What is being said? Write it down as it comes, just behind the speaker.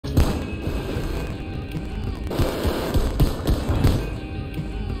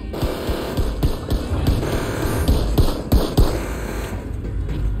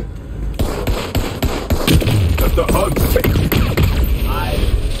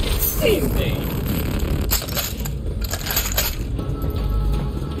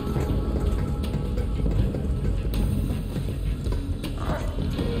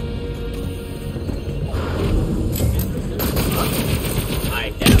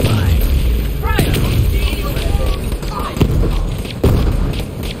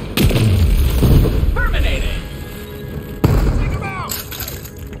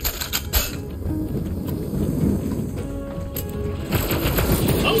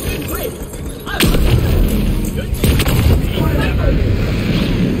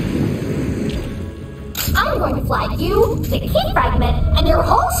the key fragment and your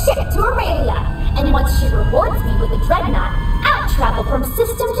whole ship to Aurelia. And once she rewards me with a dreadnought, I'll travel from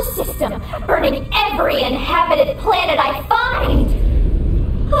system to system, burning every inhabited planet I find.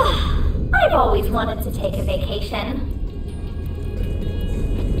 I've always wanted to take a vacation.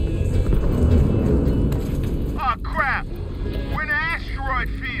 Oh crap! We're in an asteroid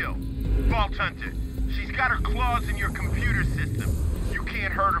field! Vault Hunter, she's got her claws in your computer system. You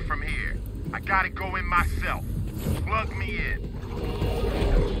can't hurt her from here. I gotta go in myself. Plug me in.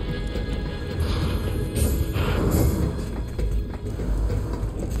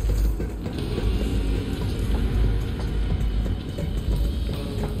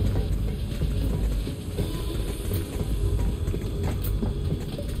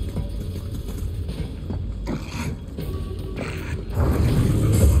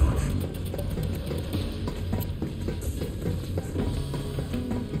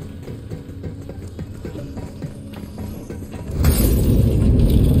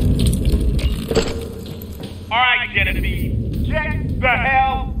 Genevieve, get the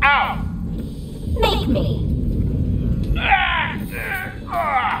hell out! Make me.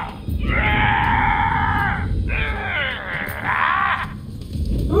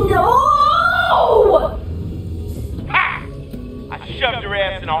 No! Ha! I shoved her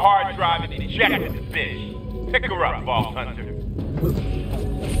ass in a hard drive and ejected the bitch. Pick her up, Vault Hunter.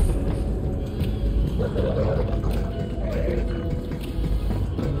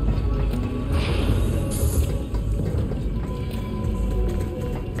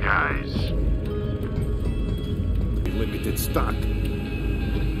 Guys. Limited stock.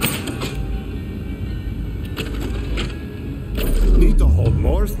 Need to hold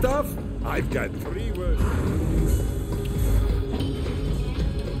more stuff? I've got 3 words.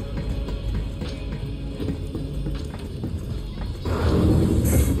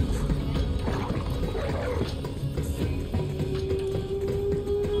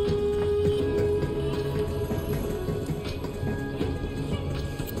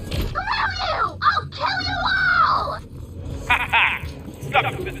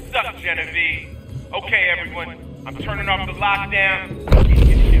 Genevieve. Okay, everyone. I'm turning off the lockdown.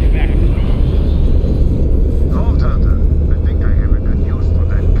 Get shit back to normal. Vault Hunter, I think I have a good use for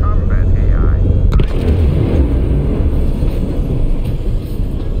that combat AI.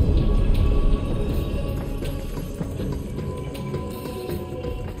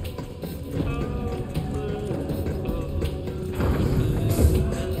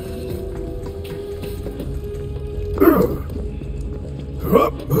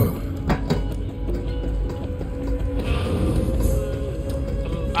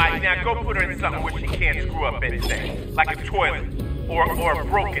 Now go put her in something where she can't screw up anything. Like a toilet. Or a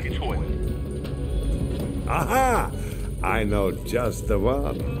broken toilet. Aha! I know just the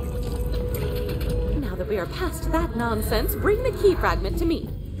one. Now that we are past that nonsense, bring the key fragment to me.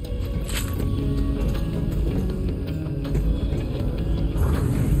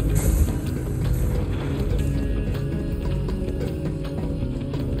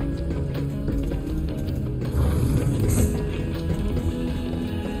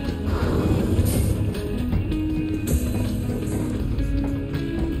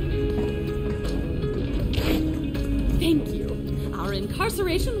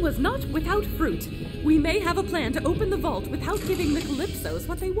 Incarceration was not without fruit. We may have a plan to open the vault without giving the Calypsos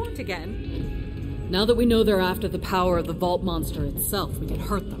what they want again. Now that we know they're after the power of the vault monster itself, we can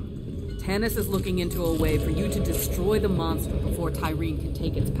hurt them. Tanis is looking into a way for you to destroy the monster before Tyreen can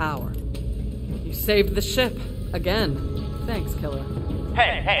take its power. You saved the ship. Again. Thanks, Killer.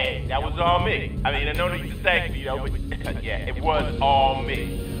 Hey, that was all me. I mean, I know that you thank me, though, but yeah, it was all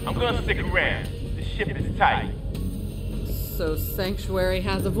me. I'm gonna stick around. The ship is tight. So Sanctuary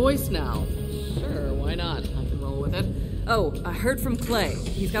has a voice now. Sure, why not? I can roll with it. Oh, I heard from Clay.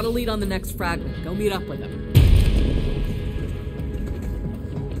 He's got a lead on the next fragment. Go meet up with him.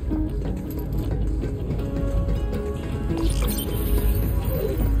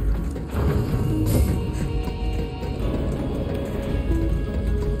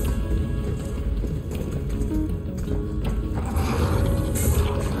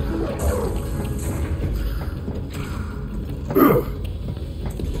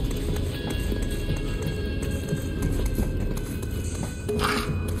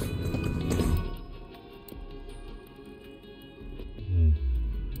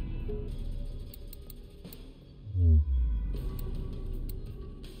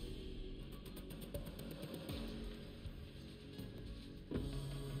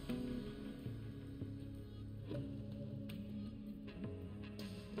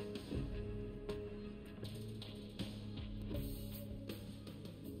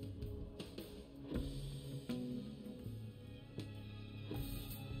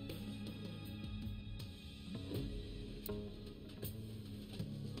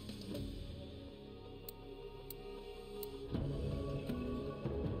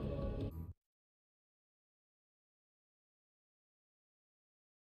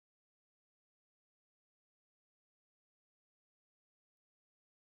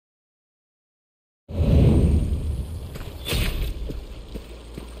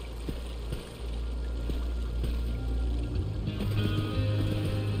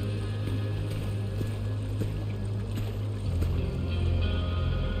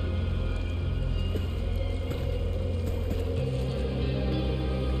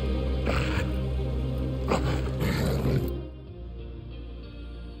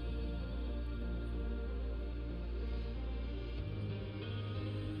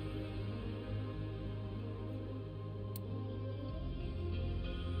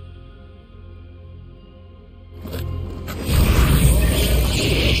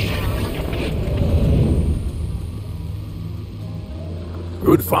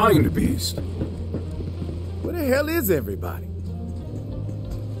 find Beast. Where the hell is everybody?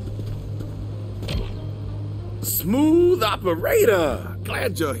 Smooth operator!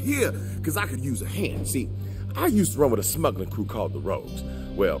 Glad you're here, because I could use a hand. See, I used to run with a smuggling crew called the Rogues.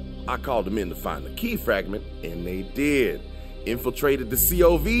 Well, I called them in to find the key fragment, and they did. Infiltrated the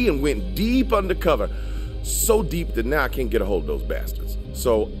COV and went deep undercover. So deep that now I can't get a hold of those bastards.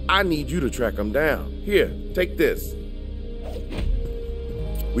 So I need you to track them down. Here, take this.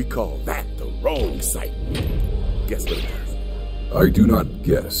 We call that the Rogue Site. Guess what it is? I do not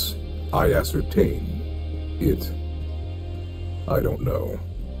guess. I ascertain. It. I don't know.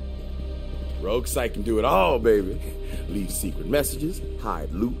 Rogue Site can do it all, baby. Leave secret messages,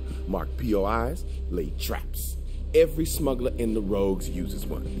 hide loot, mark POIs, lay traps. Every smuggler in the Rogues uses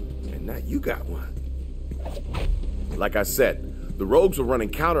one. And now you got one. Like I said, the Rogues were running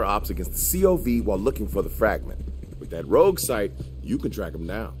counter-ops against the COV while looking for the fragment. With that Rogue Site, you can track them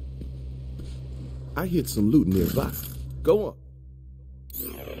down. I hid some loot nearby. Go on.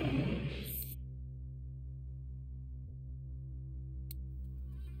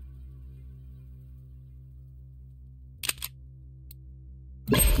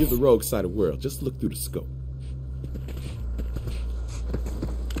 Give the Rogue Site a whirl. Just look through the scope.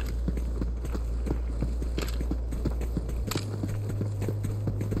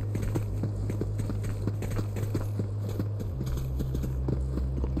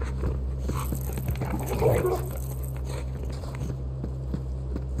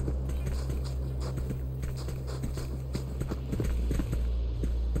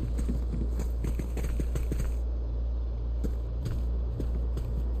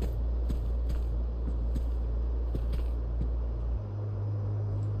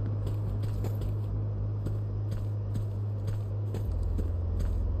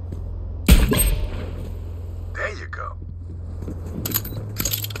 There you go.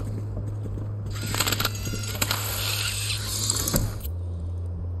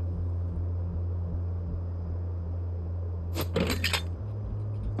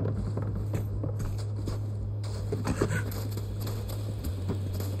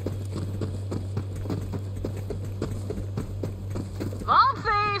 Vault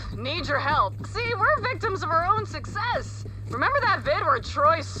Thief! Need your help. See, we're victims of our own success. Remember that vid where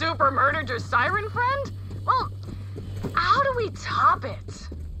Troy super murdered your siren friend? Well, how do we top it?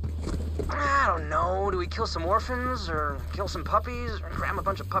 I don't know. Do we kill some orphans or kill some puppies or cram a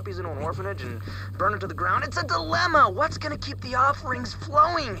bunch of puppies into an orphanage and burn it to the ground? It's a dilemma. What's gonna keep the offerings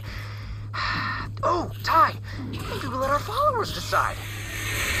flowing? Oh, Ty, maybe we let our followers decide.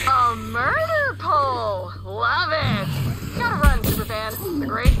 A murder poll! Love it! Gotta run, Superfan. The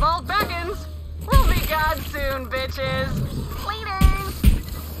Great Vault beckons. We'll be gods soon, bitches.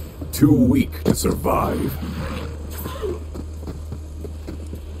 Laters! Too weak to survive.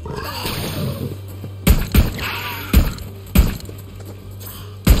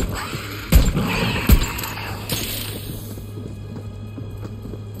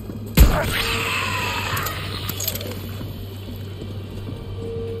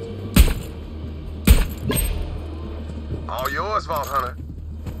 All yours, Vault Hunter.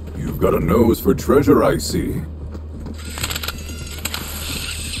 You've got a nose for treasure, I see.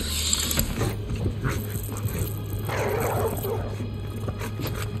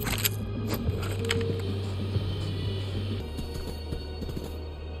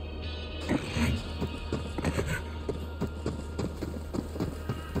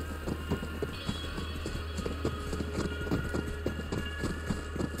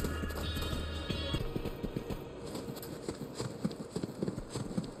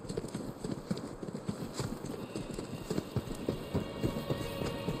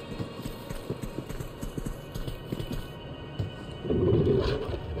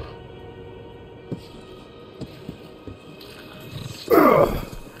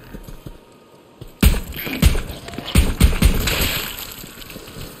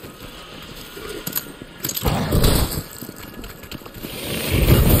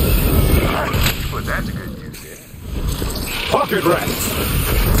 Well, that's a good use, yeah. Pocket rats!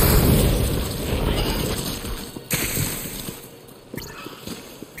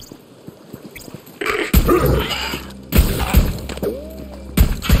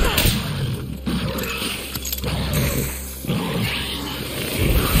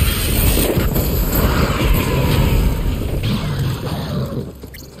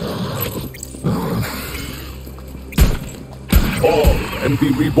 And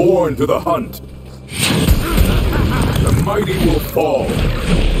be reborn to the hunt. The mighty will fall.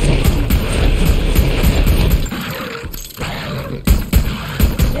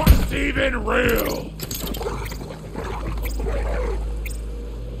 What's even real?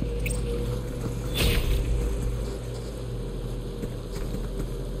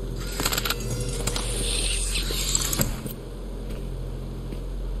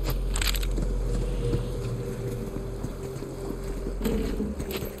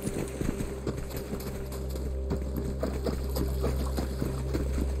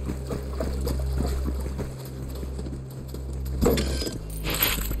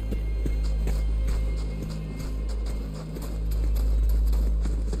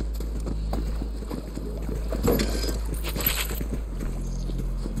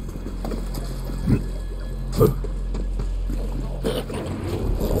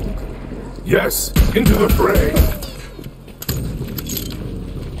 Yes, into the fray!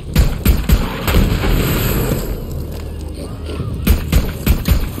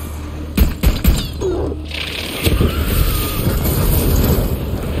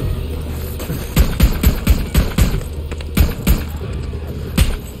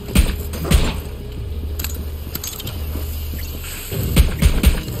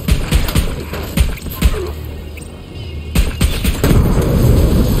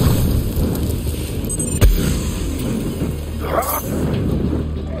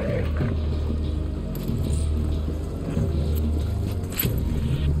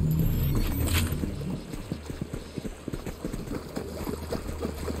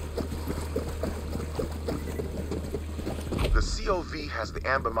 The COV has the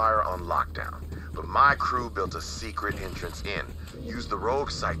Amber Mire on lockdown, but my crew built a secret entrance in. Use the rogue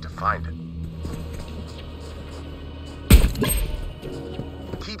site to find it.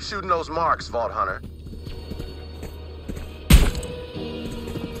 Keep shooting those marks, Vault Hunter.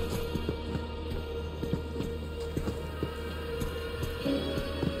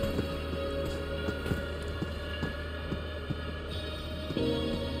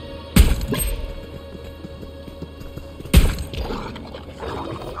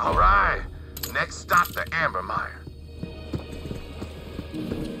 All right, next stop, the Amber Mire.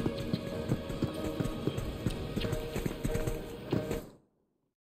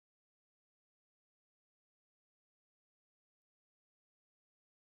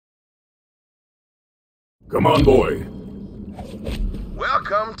 Come on, boy.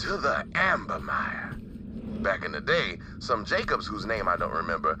 Welcome to the Amber Mire. Back in the day, some Jacobs, whose name I don't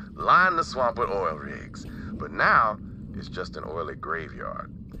remember, lined the swamp with oil rigs. But now, it's just an oily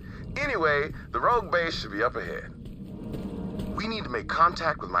graveyard. Anyway, the rogue base should be up ahead. We need to make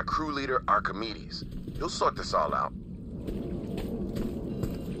contact with my crew leader, Archimedes. He'll sort this all out.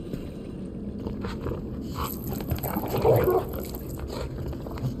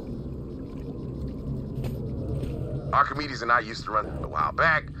 Archimedes and I used to run a while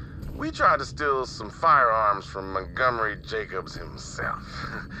back. We tried to steal some firearms from Montgomery Jacobs himself.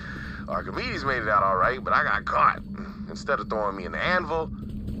 Archimedes made it out all right, but I got caught. Instead of throwing me in the anvil,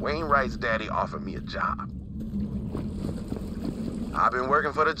 Wainwright's daddy offered me a job. I've been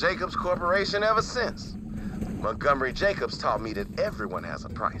working for the Jacobs Corporation ever since. Montgomery Jacobs taught me that everyone has a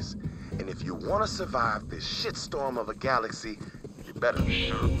price. And if you want to survive this shitstorm of a galaxy, you better be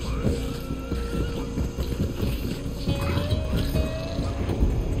sure.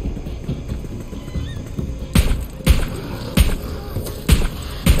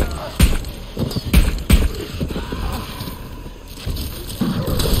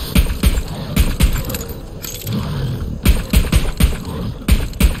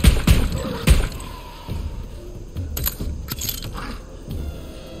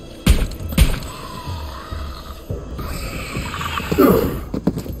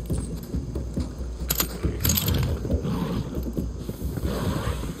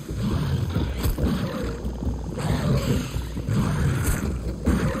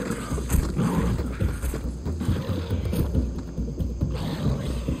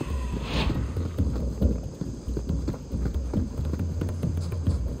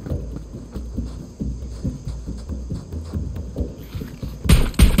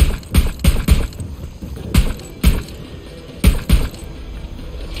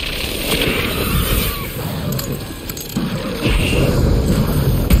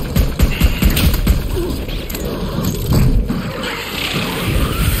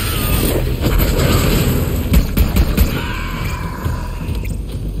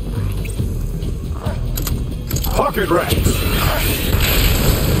 Pocket rats!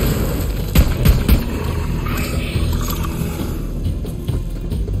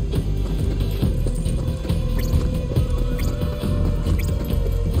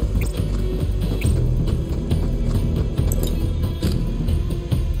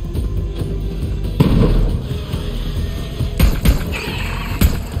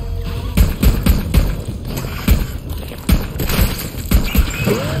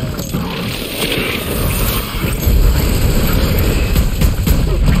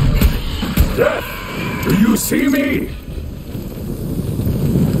 Do you see me?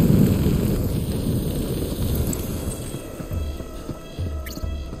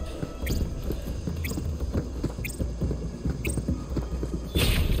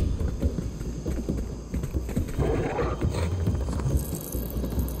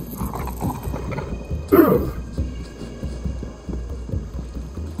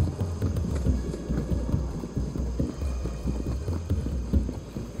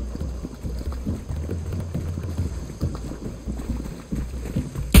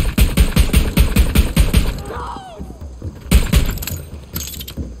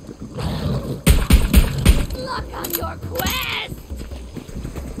 on your quest!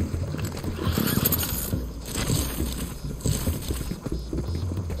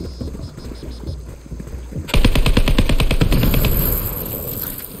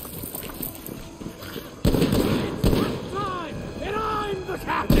 And I'm the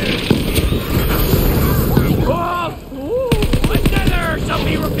captain! Another shall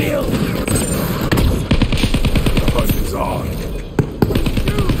be revealed! The hunt is on.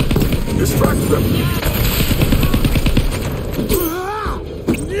 Distract them!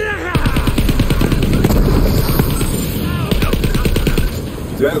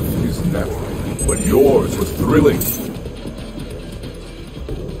 Death is natural, but yours was thrilling.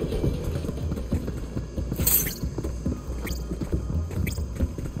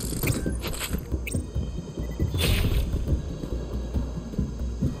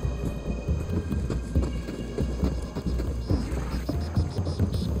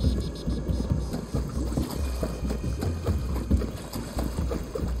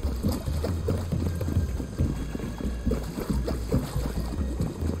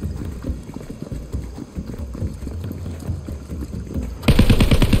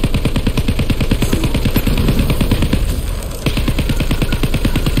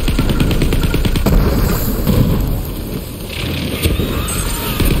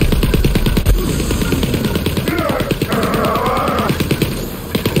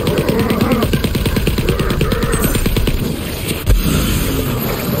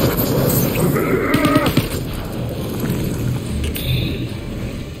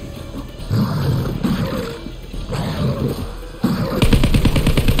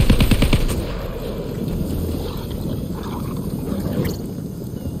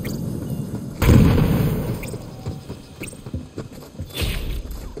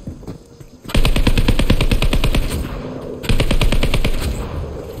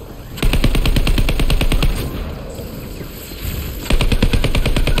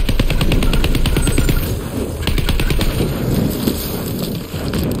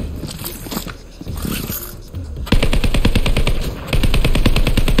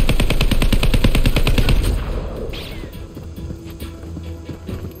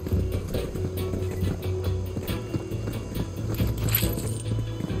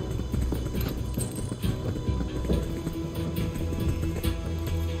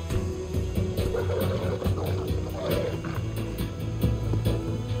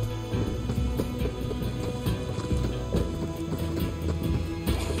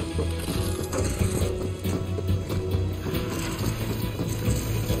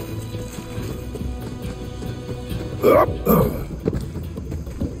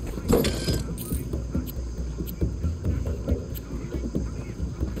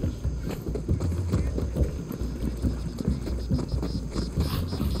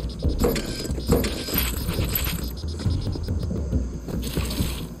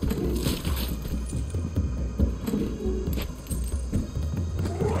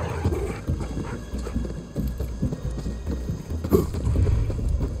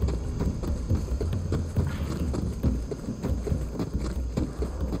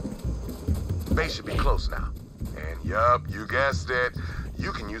 Base should be close now. And yup, you guessed it.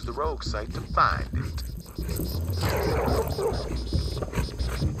 You can use the rogue site to find it.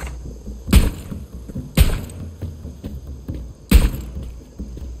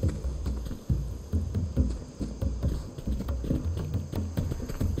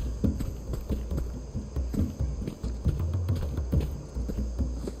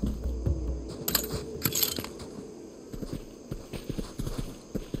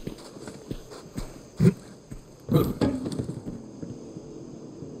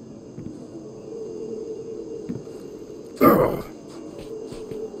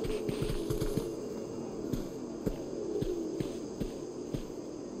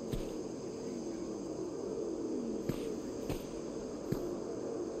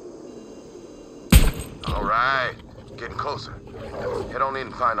 All right, getting closer. Head on in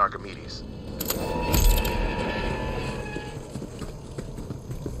and find Archimedes.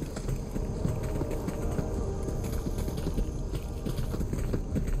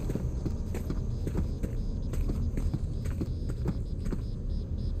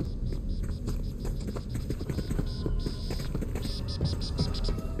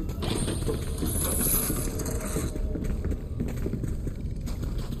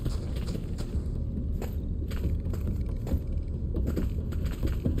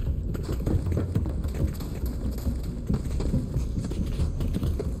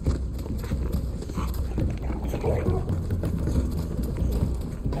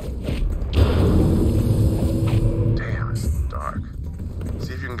 Damn, it's dark.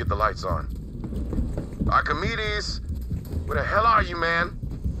 See if you can get the lights on. Archimedes! Where the hell are you, man?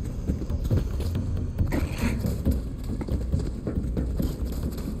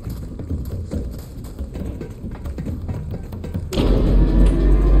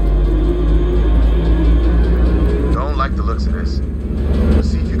 Don't like the looks of this.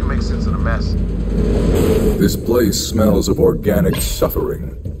 See if you can make sense of the mess. This place smells of organic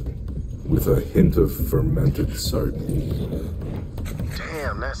suffering, with a hint of fermented sardine.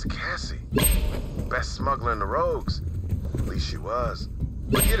 Damn, that's Cassie. Best smuggler in the Rogues. At least she was.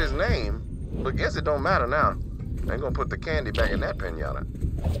 Forget his name, but guess it don't matter now. Ain't gonna put the candy back in that pinata.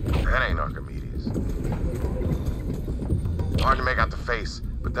 That ain't Archimedes. Hard to make out the face,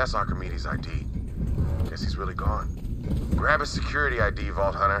 but that's Archimedes' ID. Guess he's really gone. Grab his security ID,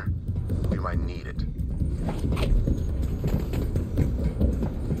 Vault Hunter. We might need it.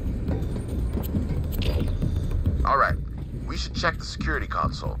 All right, we should check the security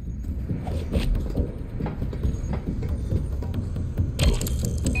console.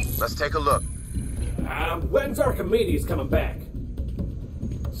 Let's take a look. When's Archimedes coming back?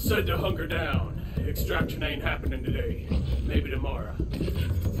 Said to hunker down. Extraction ain't happening today. Maybe tomorrow.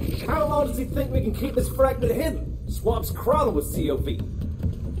 How long does he think we can keep this fragment hidden? Swamp's crawling with COV.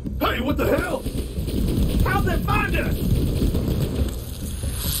 Hey, what the hell? How'd they find us?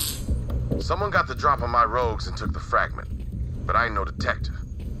 Someone got the drop on my Rogues and took the fragment. But I ain't no detective.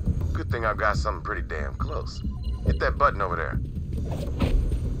 Good thing I've got something pretty damn close. Hit that button over there.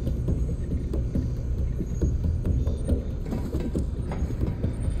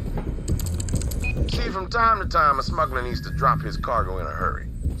 See, from time to time, a smuggler needs to drop his cargo in a hurry.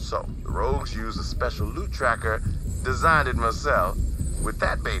 So, the Rogues use a special loot tracker, designed it myself. With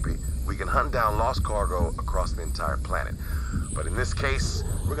that baby, we can hunt down lost cargo across the entire planet. But in this case,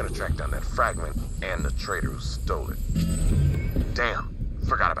 we're gonna track down that fragment and the traitor who stole it. Damn,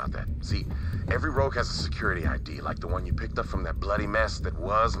 forgot about that. See, every Rogue has a security ID, like the one you picked up from that bloody mess that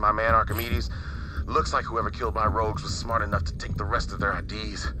was my man Archimedes. Looks like whoever killed my Rogues was smart enough to take the rest of their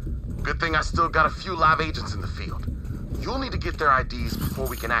IDs. Good thing I still got a few live agents in the field. You'll need to get their IDs before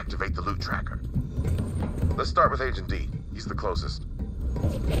we can activate the loot tracker. Let's start with Agent D. He's the closest.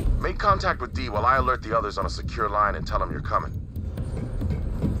 Make contact with D while I alert the others on a secure line and tell them you're coming.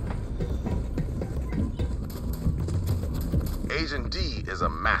 Agent D is a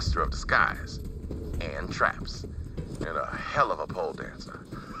master of disguise and traps, and a hell of a pole dancer.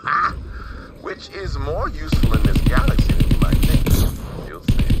 Ha! Which is more useful in this galaxy than you might think. You'll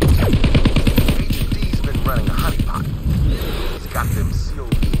see. Agent D's been running a honeypot. He's got them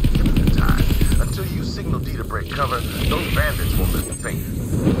COV hypnotized. Until you signal D to break cover, those bandits won't lift a finger.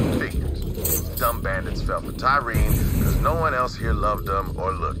 Figures. Those dumb bandits fell for Tyreen because no one else here loved them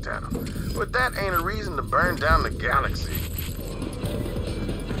or looked at them. But that ain't a reason to burn down the galaxy.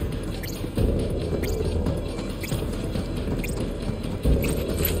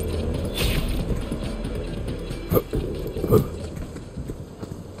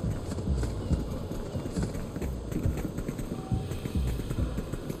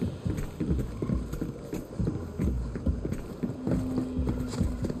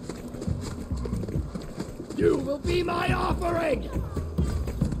 You will be my offering! You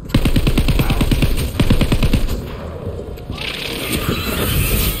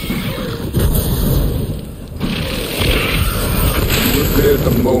were there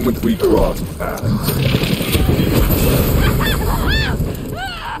the moment we crossed paths.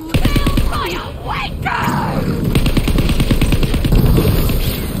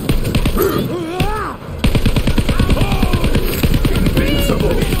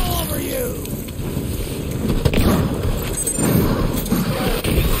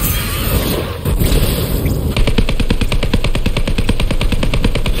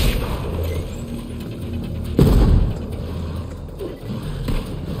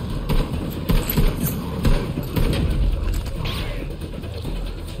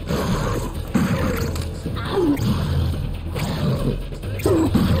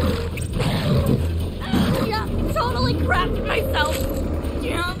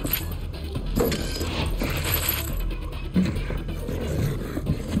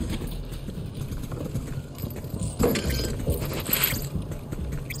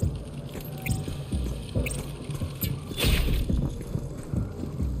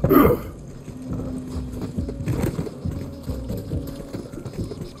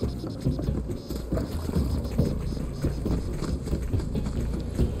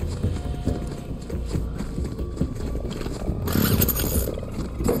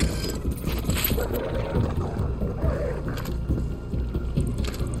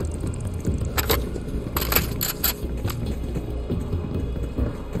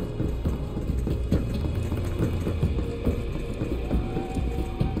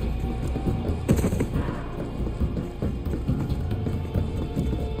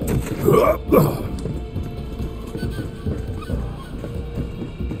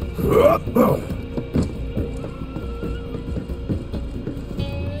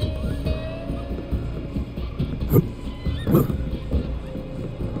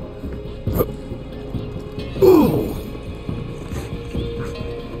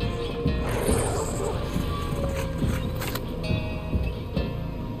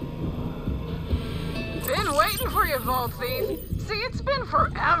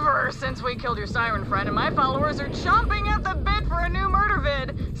 Since we killed your siren friend, and my followers are chomping at the bit for a new murder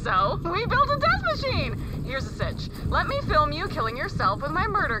vid. So, we built a death machine. Here's a sitch. Let me film you killing yourself with my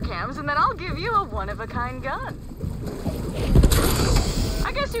murder cams, and then I'll give you a one-of-a-kind gun.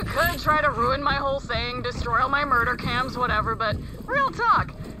 I guess you could try to ruin my whole thing, destroy all my murder cams, whatever, but real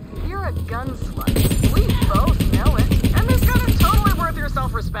talk, you're a gun slut. We both know it. And this gun is totally worth your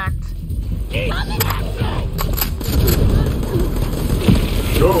self-respect.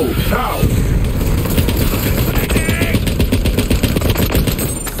 Go now!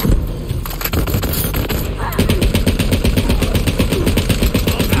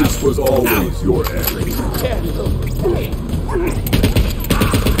 This was always your end.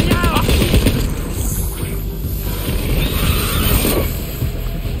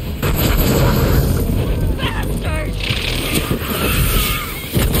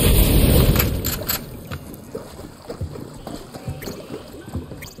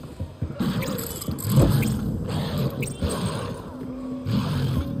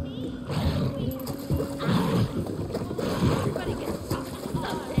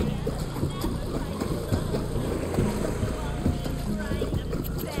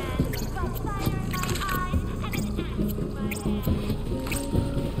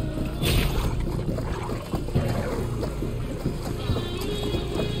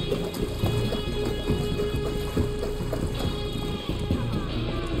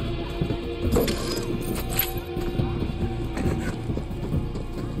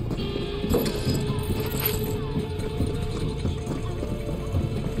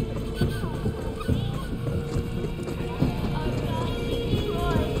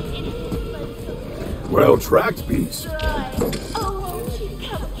 Well tracked, Beast.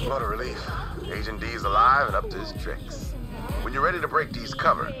 What a relief. Agent D's alive and up to his tricks. When you're ready to break D's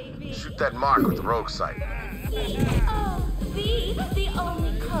cover, shoot that mark with the rogue sight. Oh, V, the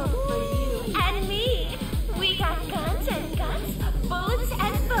only code for you and me. We got guns and guns, bullets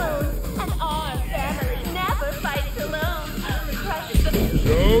and bones, and our family never fights alone. Crushes the...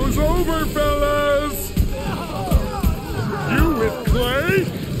 Show's over, fellas! You with Clay?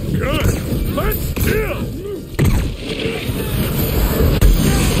 Good. Let's chill!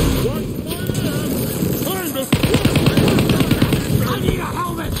 I need a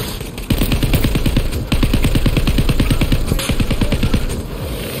helmet!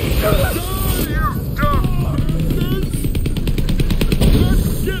 You dumb! Let's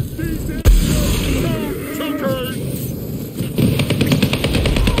get these chokers!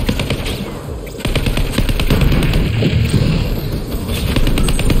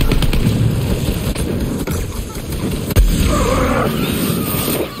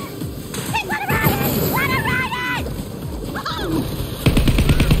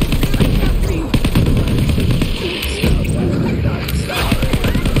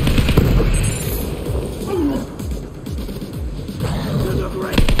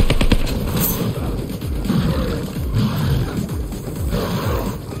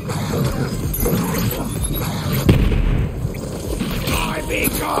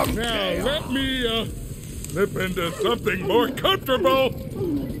 Now, let me, slip into something more comfortable.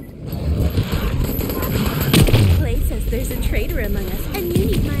 Clay says there's a traitor among us, and you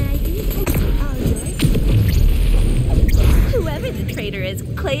need my ID. Whoever the traitor is,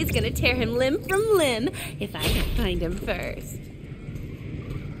 Clay's gonna tear him limb from limb if I can find him first.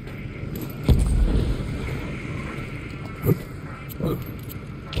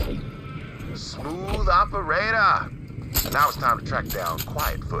 Smooth operator. Now it's time to track down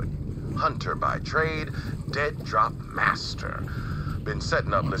Quietfoot, hunter by trade, dead drop master. Been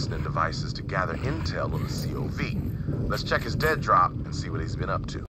setting up listening devices to gather intel on the COV. Let's check his dead drop and see what he's been up to.